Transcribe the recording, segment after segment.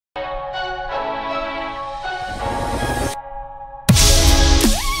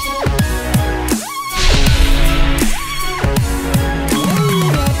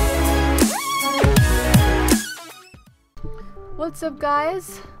up,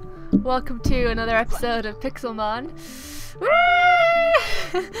 guys? Welcome to another episode of Pixelmon.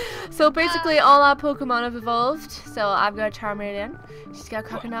 So basically all our Pokemon have evolved. So I've got a Charmeleon, she's got a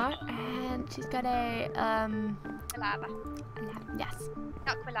Coconut, and she's got a Quilava. Yes.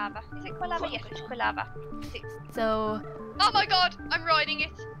 Not Quilava. Is it Quilava? Yes, it's Quilava. So oh my god, I'm riding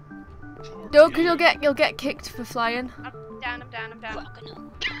it. don't, cause you'll get kicked for flying. I'm down, I'm down, I'm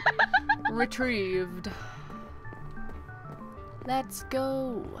down. Retrieved. Let's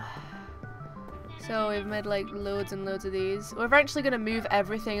go. So we've made like loads and loads of these. We're eventually going to move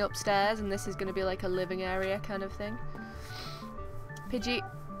everything upstairs, and this is going to be like a living area kind of thing. Pidgey.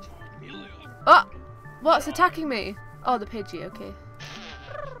 Oh! What's attacking me? Oh, the Pidgey, okay.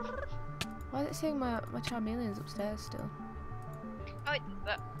 Why is it saying my Charmeleon's upstairs still? Oh, it does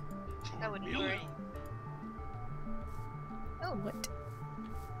that. I wouldn't worry. Oh, what?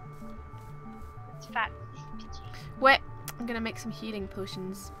 It's fat. Wait, I'm going to make some healing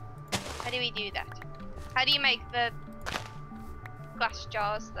potions. How do we do that? How do you make the glass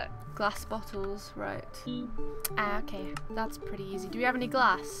jars that... Glass bottles, right. Ah, okay. That's pretty easy. Do we have any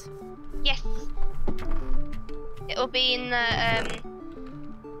glass? Yes! It'll be in the,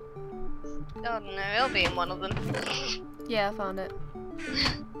 oh no, it'll be in one of them. Yeah, I found it. I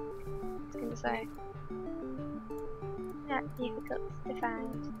was gonna say. Not difficult to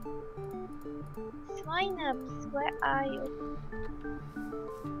find. Swineups, where are you?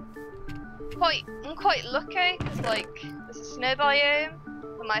 I'm quite lucky, because like, there's a snow biome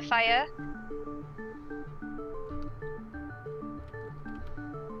for my fire.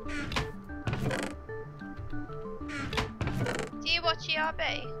 Do you watch ERB?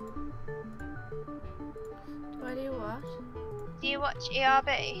 Do I do what? Do you watch ERB?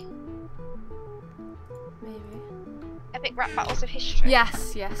 Maybe. Epic Rap Battles of History?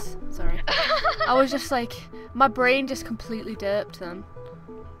 Yes, yes. Sorry. I was just like, my brain just completely derped then.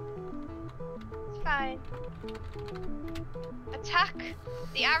 It's fine. Attack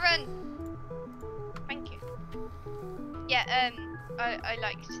the Aaron! Thank you. Yeah, I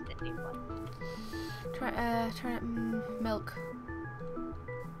liked the new one. Try milk.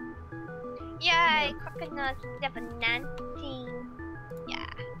 Yay! Coconut level 19. Yeah.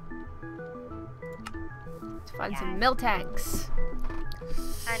 Let's find some milk tanks.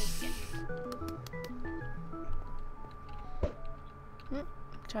 And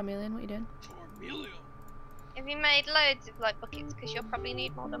Charmeleon, what are you doing? have you made loads of like buckets? Because you'll probably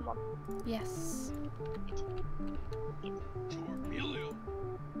need more than one. Yes.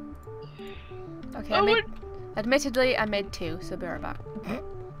 Okay, admittedly, I made 2, so be right back.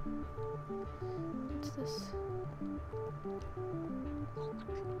 What's this?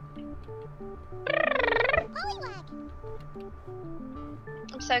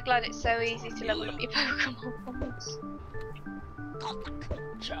 I'm so glad it's so easy to level up your Pokemon.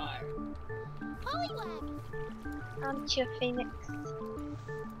 Aren't you a phoenix?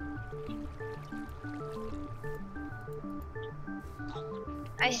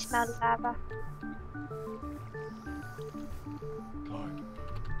 I smell lava.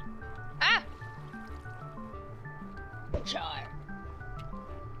 Ah!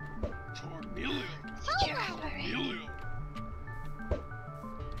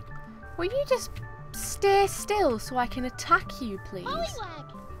 Will you just stay still so I can attack you, please?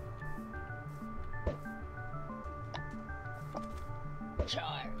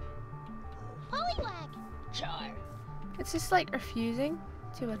 It's just like refusing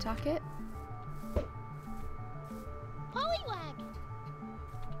to attack it.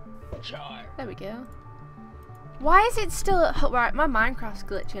 There we go. Why is it still at home? Right, my Minecraft's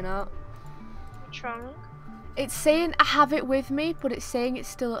glitching out. What's wrong? It's saying I have it with me, but it's saying it's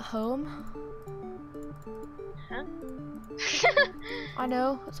still at home. Huh? I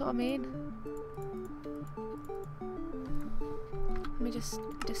know, that's what I mean. Let me just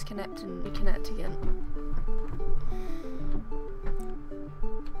disconnect and reconnect again.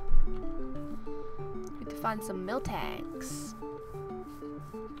 Need to find some milk tanks.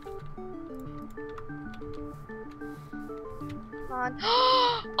 Come on.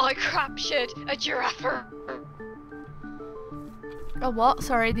 I captured a giraffe. Oh, what?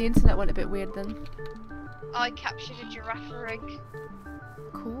 Sorry, the internet went a bit weird then. I captured a giraffe rig.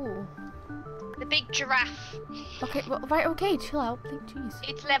 Cool. The big giraffe. Okay, well, right, okay, chill out. Jeez.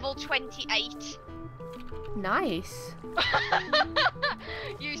 It's level 28. Nice.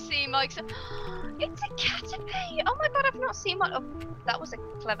 You see, Mike's. It's a Caterpie. Oh my god, I've not seen one. Oh, that was a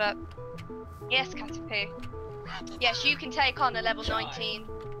clever. Yes, Caterpie. Yes, you can take on a level 19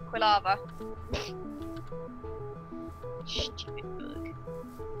 Quilava. Stupid bug.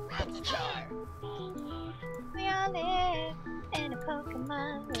 We are live. and a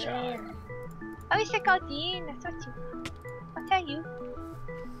Pokemon world. Oh, it's a Guardian. That's what you. I'll tell you.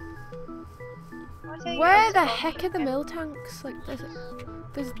 Where the heck are the Miltanks? Like,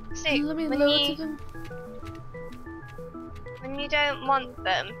 there's See, loads of them. When you don't want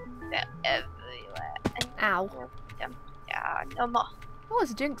them, they're everywhere. And Ow. Yeah, no more. Oh,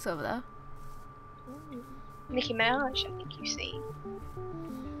 there's a Jinx over there. Nicki Minaj, I think you see.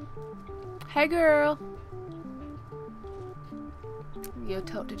 Hey, girl. Go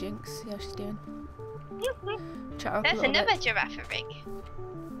talk to Jinx. See how she's doing. Chat up There's a little another bit. Girafarig.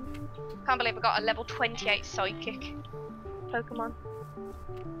 Can't believe I got a level 28 Psychic Pokemon.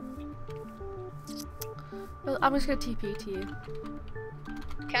 Well, I'm just gonna TP to you.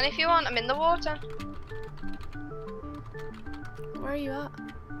 Can if you want, I'm in the water. Where are you at?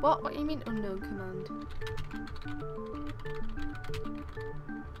 What? What do you mean unknown command?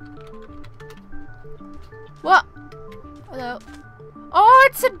 What? Hello. Oh,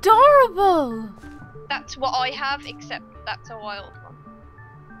 it's adorable! That's what I have, except that's a wild one.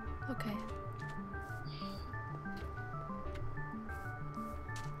 Okay.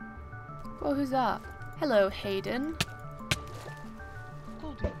 Oh, who's that? Hello, Hayden.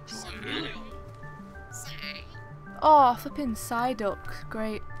 Oh, flipping Psyduck.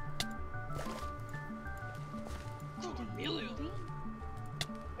 Great.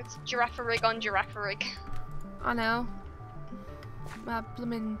 It's Girafarig on Girafarig. I know. My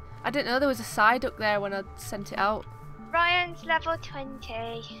bloomin'... I didn't know there was a Psyduck there when I sent it out. Ryan's level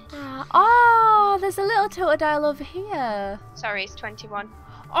 20. Oh, there's a little Totodile over here. Sorry, it's 21.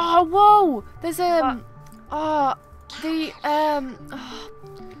 Oh, whoa! There's What? oh, the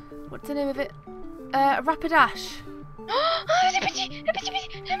what's the name of it? Rapidash.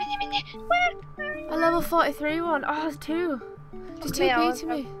 A level 43 one. Oh, there's two. Just TP to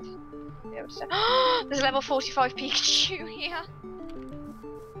me. There's a level 45 Pikachu here.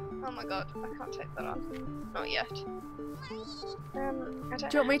 Oh my god, I can't take that on. Not yet. I don't Do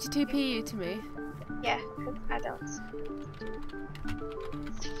you want me to TP you to me? Yeah, because adults.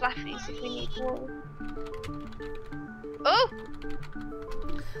 It's fluffies if we need wool. Oh!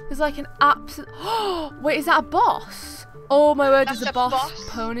 There's like an absolute. Oh, wait, is that a boss? Oh my word, That's there's a a boss. boss.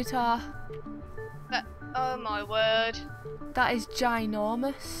 Ponyta. Oh my word. That is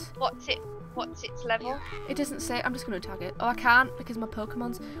ginormous. What's its level? It doesn't say. I'm just going to tag it. Oh, I can't because my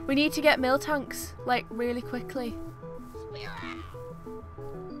Pokemon's. We need to get Miltanks like really quickly.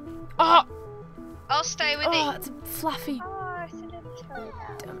 Oh! I'll stay with Oh, it. it's fluffy. Oh, it's a little toe.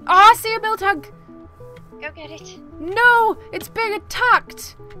 Oh, I see a Miltank. Go get it. No, it's being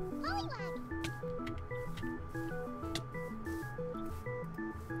attacked.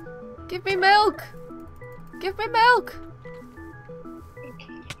 Give me milk. Give me milk.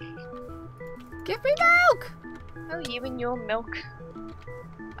 Give me milk. Oh, you and your milk.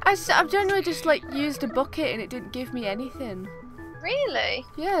 I've generally just like used a bucket and it didn't give me anything. Really?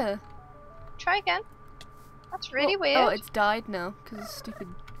 Yeah. Try again. That's really weird. Oh, it's died now because stupid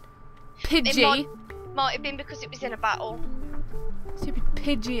It Pidgey. might have been because it was in a battle. Stupid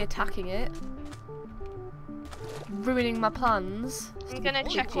Pidgey attacking it. Ruining my plans. I'm Stupid gonna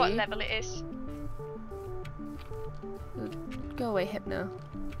check what Pidgey. level it is. Go away, Hypno.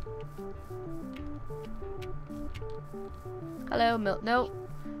 Hello, Milk. No.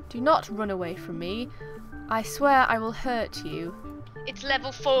 Do not run away from me. I swear I will hurt you. It's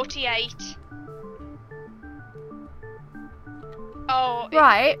level 48. Oh,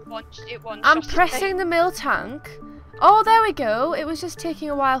 Right. It one I'm pressing the Miltank. Oh, there we go. It was just taking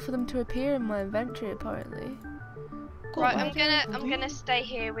a while for them to appear in my inventory, apparently. Right, What do I I'm gonna stay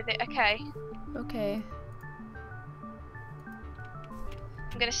here with it. Okay. Okay.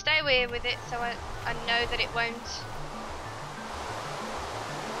 I'm gonna stay here with it so I know that it won't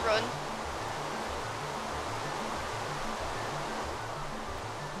run.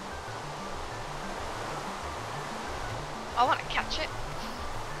 I want to catch it.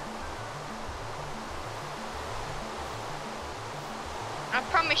 I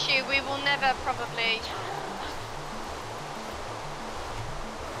promise you, we will never probably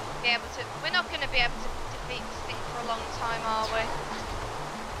be able to. We're not going to be able to defeat this thing for a long time, are we?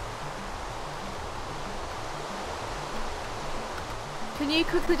 Can you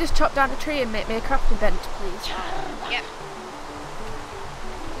quickly just chop down a tree and make me a crafting bench, please? Yep.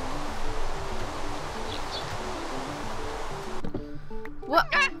 What?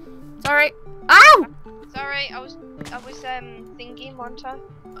 Ah! Sorry. Ow! Sorry, I was thinking one time.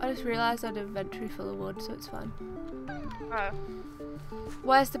 I just realised I had an inventory full of wood, so it's fine. Oh.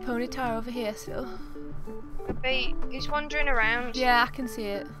 Where's the Ponyta over here still? He's wandering around. Yeah, I can see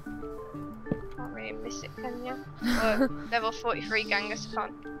it. Can't really miss it, can you? Or level 43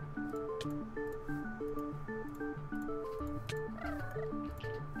 Kangaskhan.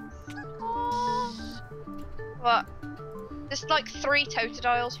 What? There's like 3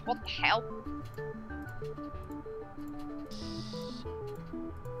 Totodiles, what the hell?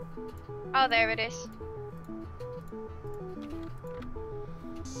 Oh, there it is.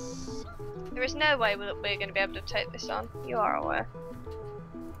 There is no way we're going to be able to take this on. You are aware.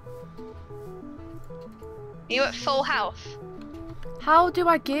 Are you at full health? How do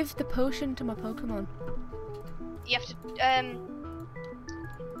I give the potion to my Pokemon? You have to,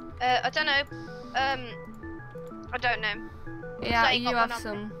 I don't know. I don't know. Yeah, So you have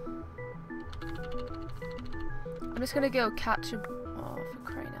some. I'm just gonna go catch a. Oh, for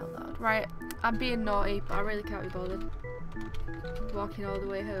crying out loud! Right, I'm being naughty, but I really can't be bothered. Walking all the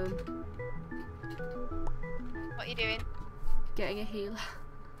way home. What are you doing? Getting a healer.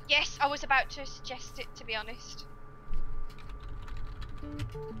 Yes, I was about to suggest it, to be honest.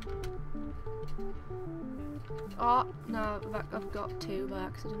 Oh no, I've got 2 by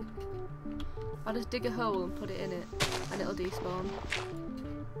accident. I'll just dig a hole and put it in it, and it'll despawn.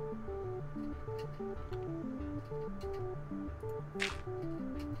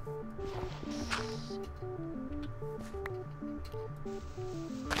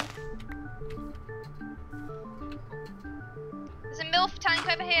 There's a MILF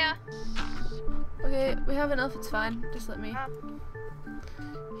tank over here. Okay, we have enough, it's fine. Just let me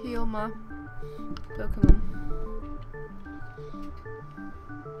heal my Pokemon.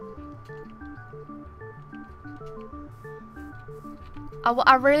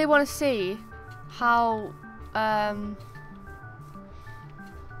 I really want to see how,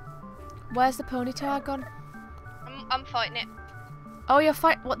 where's the Ponyta gone? I'm fighting it. Oh, you're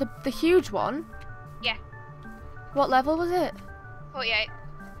what, the huge one? Yeah. What level was it? 48.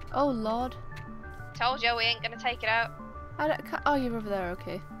 Oh lord. Told you we ain't gonna take it out. Oh, you're over there,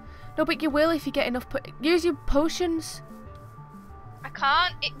 okay. No, but you will if you get enough. Use your potions. I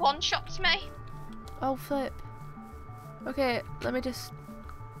can't. It one-shots me. Oh, flip. Okay, let me just.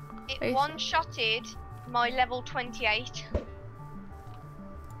 It one-shotted my level 28.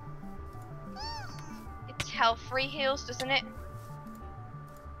 It's health re-heals, doesn't it?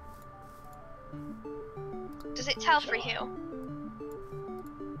 Does it health re-heal?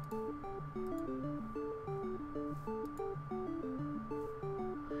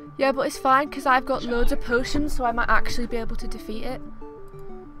 Yeah, but it's fine because I've got loads of potions, so I might actually be able to defeat it.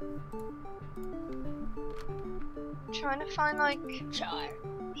 I'm trying to find like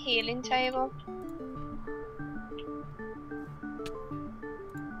healing table.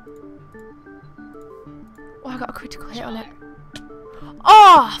 Oh, I got a critical hit on it.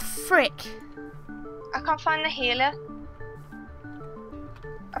 Oh, frick! I can't find the healer.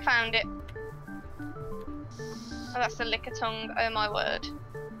 I found it. Oh, that's the Lickitung. Oh my word.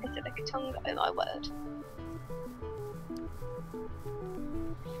 It's a Lickitung. Oh my word.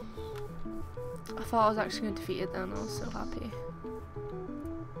 I thought I was actually going to defeat it then. I was so happy.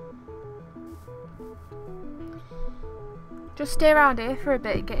 Just stay around here for a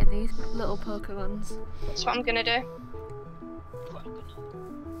bit, getting these little Pokemons. That's what I'm gonna do.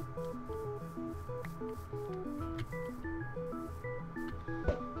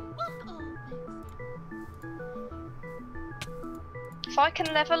 If I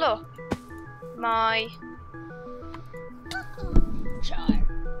can level up my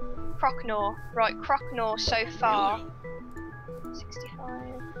Croconaw, right, Croconaw so far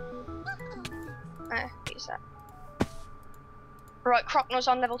 65. Use that. Right, Croconaw's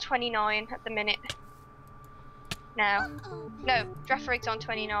on level 29 at the minute. Now. No, Drafferig's on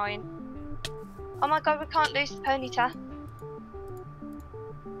 29. Oh my god, we can't lose the Ponyta.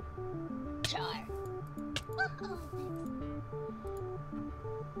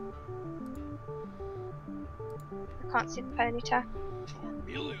 I can't see the Ponyta.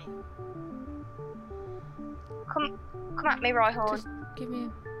 Come at me, Rhyhorn. Just give me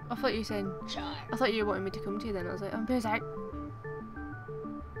a... I thought you were saying... I thought you were wanting me to come to you then. I was like, I'm busy.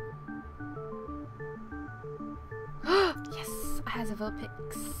 Yes! I have a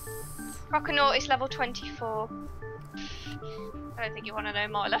Vulpix. Croconaw is level 24. I don't think you want to know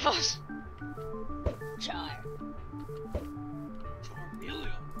my levels.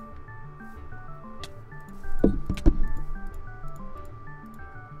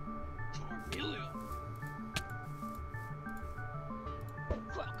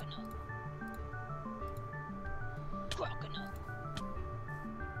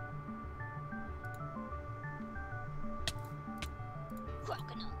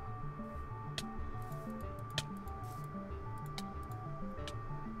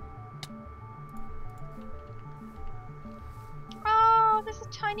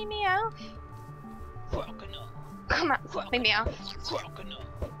 tiny Meowth. Come on, me Meowth.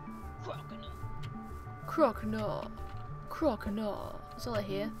 Croconaw. Croconaw. That's all I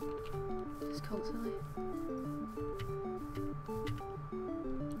hear. Just constantly.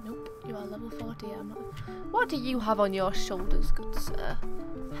 Nope, you are level 40. I'm not. What do you have on your shoulders, good sir?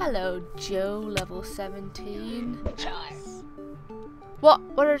 Hello, Joe, level 17. What?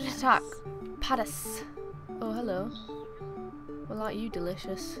 What did it attack? Paddis. Oh, hello. Well, aren't you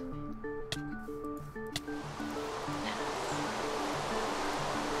delicious?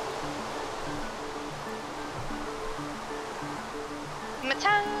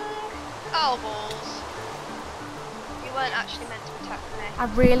 Matang! Oh, balls. You weren't actually meant to attack me. I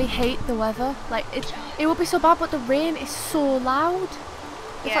really hate the weather. Like, it would be so bad, but the rain is so loud.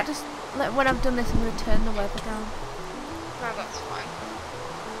 If I just, like, when I've done this, I'm going to turn the weather down. No, that's fine.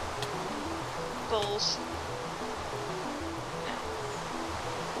 Balls.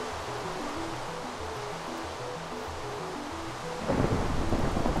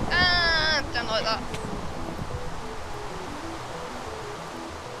 Don't like that.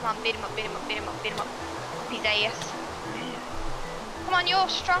 Come on, beat him up, beat him up, beat him up, beat him up. Up his ass. Come on, you're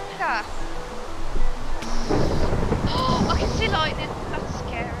stronger. Oh, I can see lightning. That's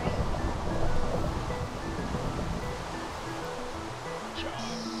scary.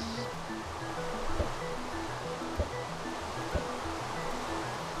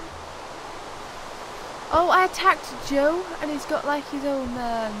 Oh, I attacked Joe, and he's got like his own.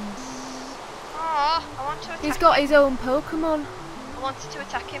 Oh, I want to attack. He's got his own Pokemon. I wanted to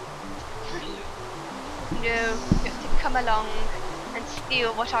attack him. No, you have to come along and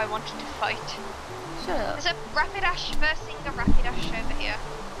steal what I wanted to fight. Shut up. There's a Rapidash versing a Rapidash over here.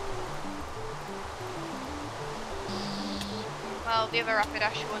 Well, the other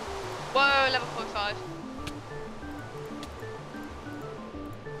Rapidash one. Whoa, level 45.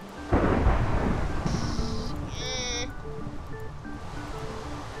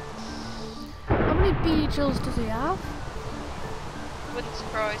 How many Beedrills does he have? Wouldn't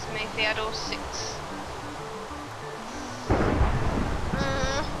surprise me if he had all 6.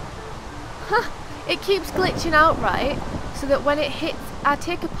 It keeps glitching out, right? So that when it hits, I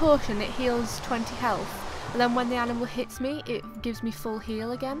take a potion, it heals 20 health. And then when the animal hits me, it gives me full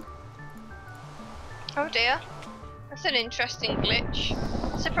heal again. Oh dear. That's an interesting glitch.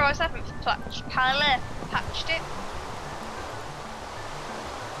 Surprised I haven't patched it.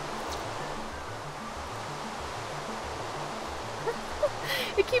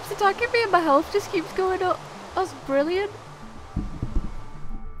 It keeps attacking me and my health just keeps going up. That's brilliant.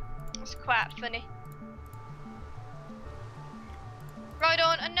 It's quite funny. Right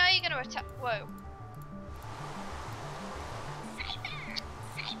on, and now you're going to attack. Whoa.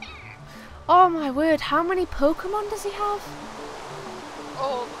 Oh my word, how many Pokemon does he have?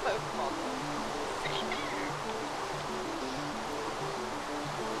 All the Pokemon.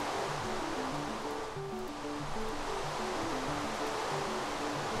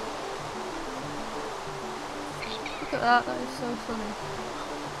 Look at that is so funny.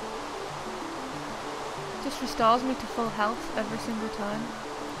 Just restores me to full health every single time.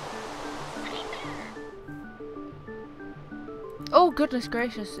 Oh goodness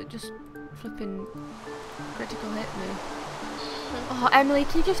gracious, it just flipping critical hit me. Oh Emily,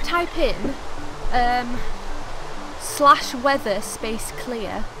 can you just type in /weather space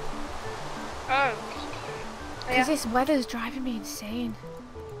clear? Oh. Because this weather's driving me insane.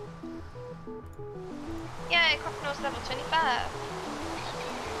 Yeah, Crocodile's level 25.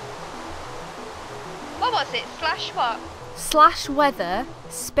 What was it? Slash what? /weather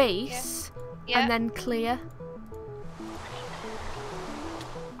space Yeah. and then clear.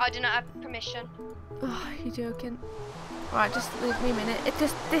 I do not have permission. Oh, you're joking. Right, just leave me a minute.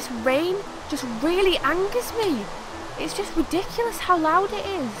 This rain just really angers me. It's just ridiculous how loud it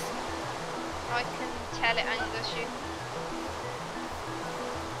is. I can tell it angers you.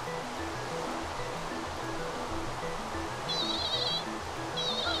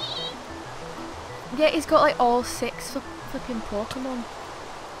 Yeah, he's got like all 6 flipping Pokemon.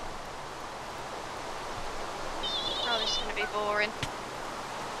 Oh, this is going to be boring.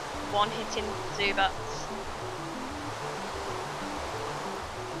 One hitting Zubats.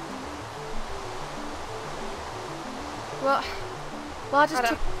 Well, I just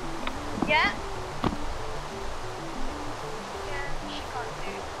took... Yeah? Yeah, she can't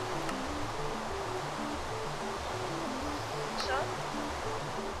do it. So?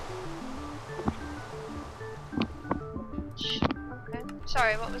 Okay.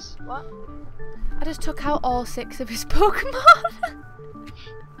 Sorry, what? I just took out all 6 of his Pokemon.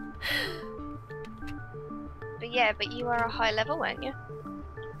 But yeah, but you are a high level, weren't you?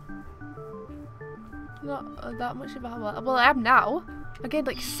 Not that much of a well, I am now. I gained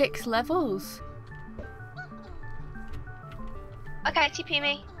like 6 levels. Okay, TP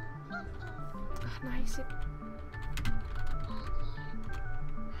me. Oh, nice.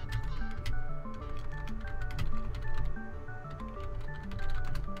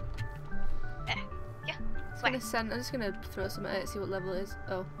 I'm just gonna throw some at it, see what level it is.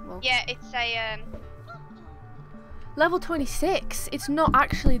 Oh, well. Yeah, it's a level 26. It's not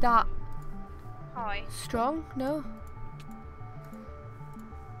actually that high. Strong? No.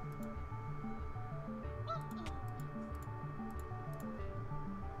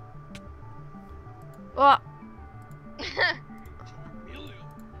 What?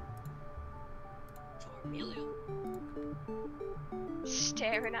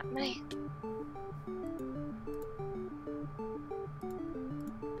 Staring at me.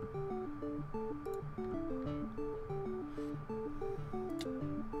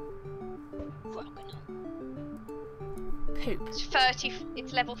 Poop. It's 30.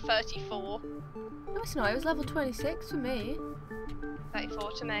 It's level 34. No, it's not. It was level 26 for me.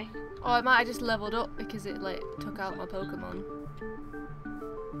 34 to me. Oh, it might have just leveled up because it like took out my Pokemon.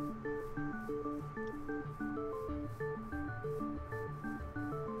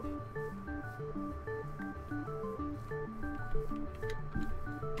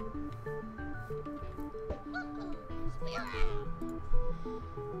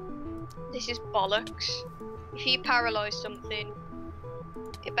 This is bollocks. If you paralyze something,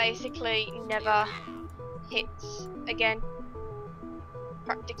 it basically never hits again.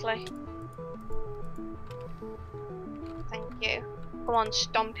 Practically. Thank you. Go on,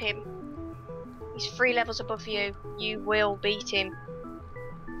 stomp him. He's 3 levels above you. You will beat him.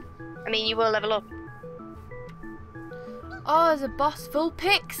 I mean, you will level up. Oh, there's a boss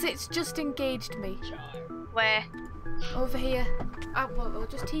Vulpix. It's just engaged me. Where? Over here. Well,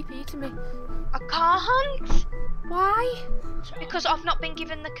 just TP to me. I can't. Why? Because I've not been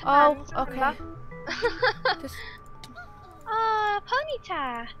given the command. Oh, okay. Just... Oh,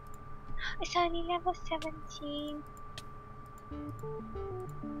 Ponyta. It's only level 17.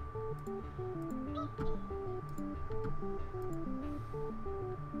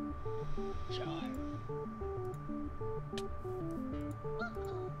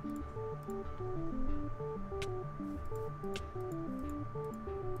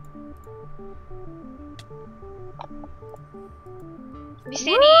 Have you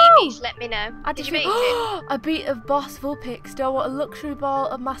seen any EVs? Let me know. Did you beat it? I beat a boss Vulpix. Do I want a luxury ball,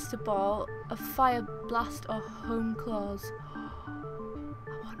 a master ball, a fire blast, or home claws? I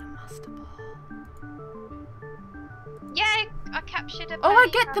want a master ball. Yeah, I captured a. Oh, I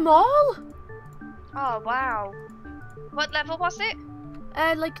get them all. Oh wow. What level was it?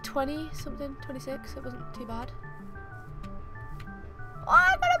 Like 20 something, 26. It wasn't too bad. Oh,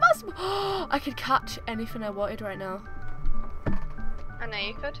 I got a master ball. I could catch anything I wanted right now. I know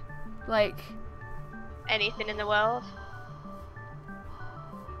you could. Like anything in the world.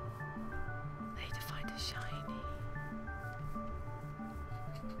 I need to find a shiny.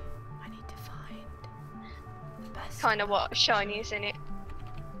 I need to find the best. Kind of what shiny is in it.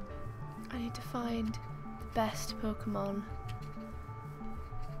 I need to find the best Pokemon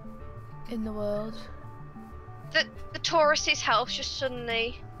in the world. The Taurus's health just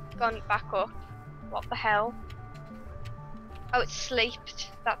suddenly gone back up. What the hell? Oh, it's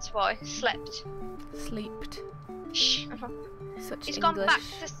sleeped. That's why. Slept. Sleeped. Shh. Such It's English. gone back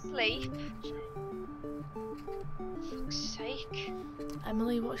to sleep. For fuck's sake.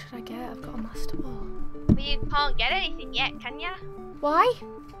 Emily, what should I get? I've got a master ball. Well, you can't get anything yet, can ya? Why?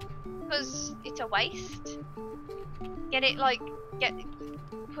 Because it's a waste. Get it like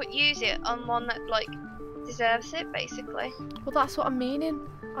use it on one that like deserves it, basically. Well, that's what I'm meaning.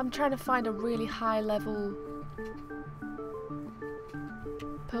 I'm trying to find a really high level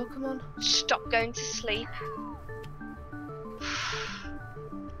Pokemon. Stop going to sleep.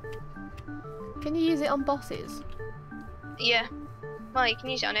 Can you use it on bosses? Yeah. Well, you can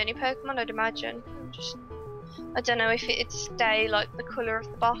use it on any Pokemon, I'd imagine. I don't know if it'd stay like the colour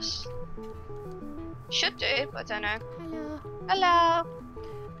of the boss. Should do, but I don't know. Hello. Hello.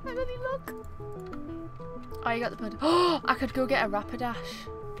 Emily, look. Oh, you got the pud. Oh, I could go get a Rapidash.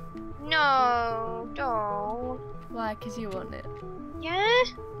 No, don't. Why? Because you want it. Yeah?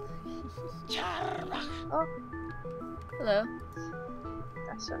 Oh. Hello.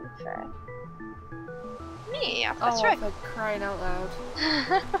 That's unfair. Yeah, that's oh, right. for crying out loud.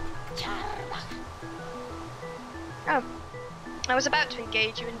 Oh. I was about to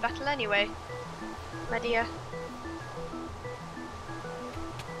engage you in battle anyway, my dear.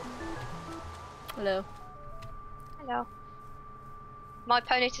 Hello. Hello. My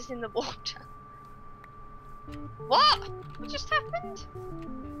Ponyta's in the water. What? What just happened?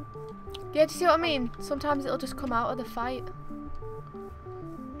 Yeah, do you see what I mean? Sometimes it'll just come out of the fight.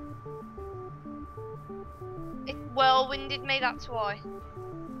 It whirlwinded me, that's why.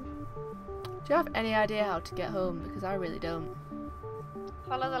 Do you have any idea how to get home? Because I really don't.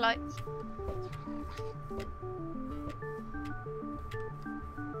 Follow the lights.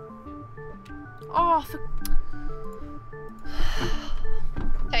 Oh,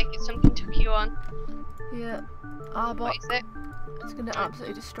 Take it, something took you on. yeah. Ah, but What is it? it's gonna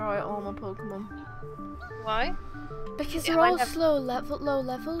absolutely destroy all my Pokemon. Why? Because Yeah, they're all have... low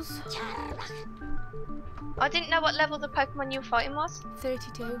levels. I didn't know what level the Pokemon you were fighting was.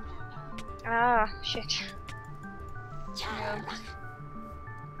 32. Ah, shit. Yeah.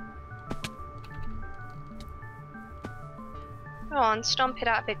 Go on, stomp it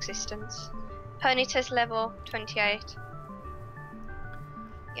out of existence. Ponyta's level 28.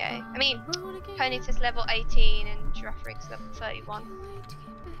 Yay. I mean, Ponyta's level 18 and Giraffrig's level 31.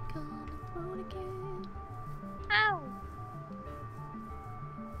 Ow!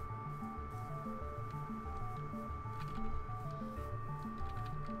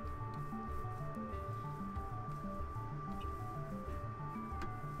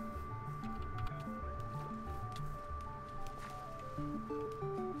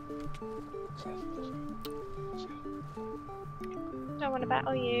 Don't want to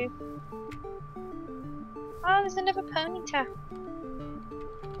battle you. Oh, there's another Ponyta.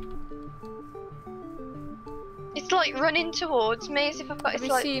 It's like running towards me as if I've got. Have It's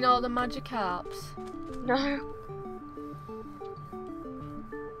you like seen all the Magikarps? no.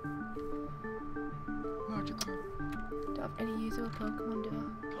 Don't have any usable Pokemon, do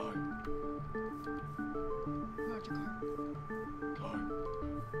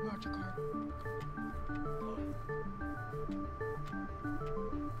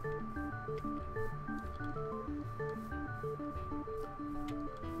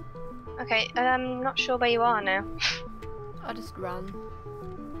Okay, I'm not sure where you are now. I just ran.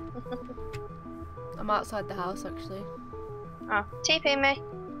 I'm outside the house actually. Oh, TP me.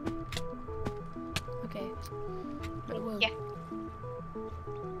 Okay. Whoa. Yeah.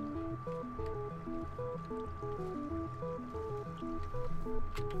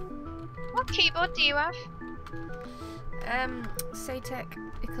 What keyboard do you have? Saytech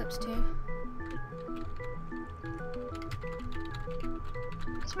Eclipse 2.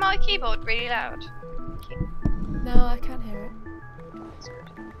 Is my keyboard really loud? No, I can't hear it. That's good.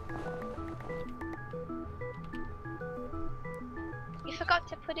 You forgot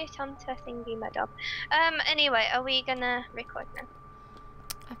to put it onto thingy, my dog. Anyway, are we gonna record now?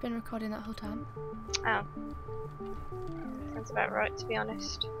 I've been recording that whole time. Oh. Sounds about right, to be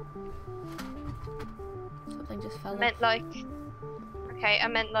honest. Something just fell I off. meant like... Okay, I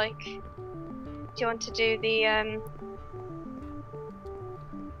meant like... Do you want to do the,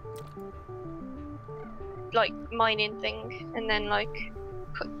 like, mining thing, and then, like,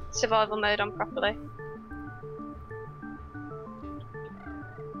 put survival mode on properly?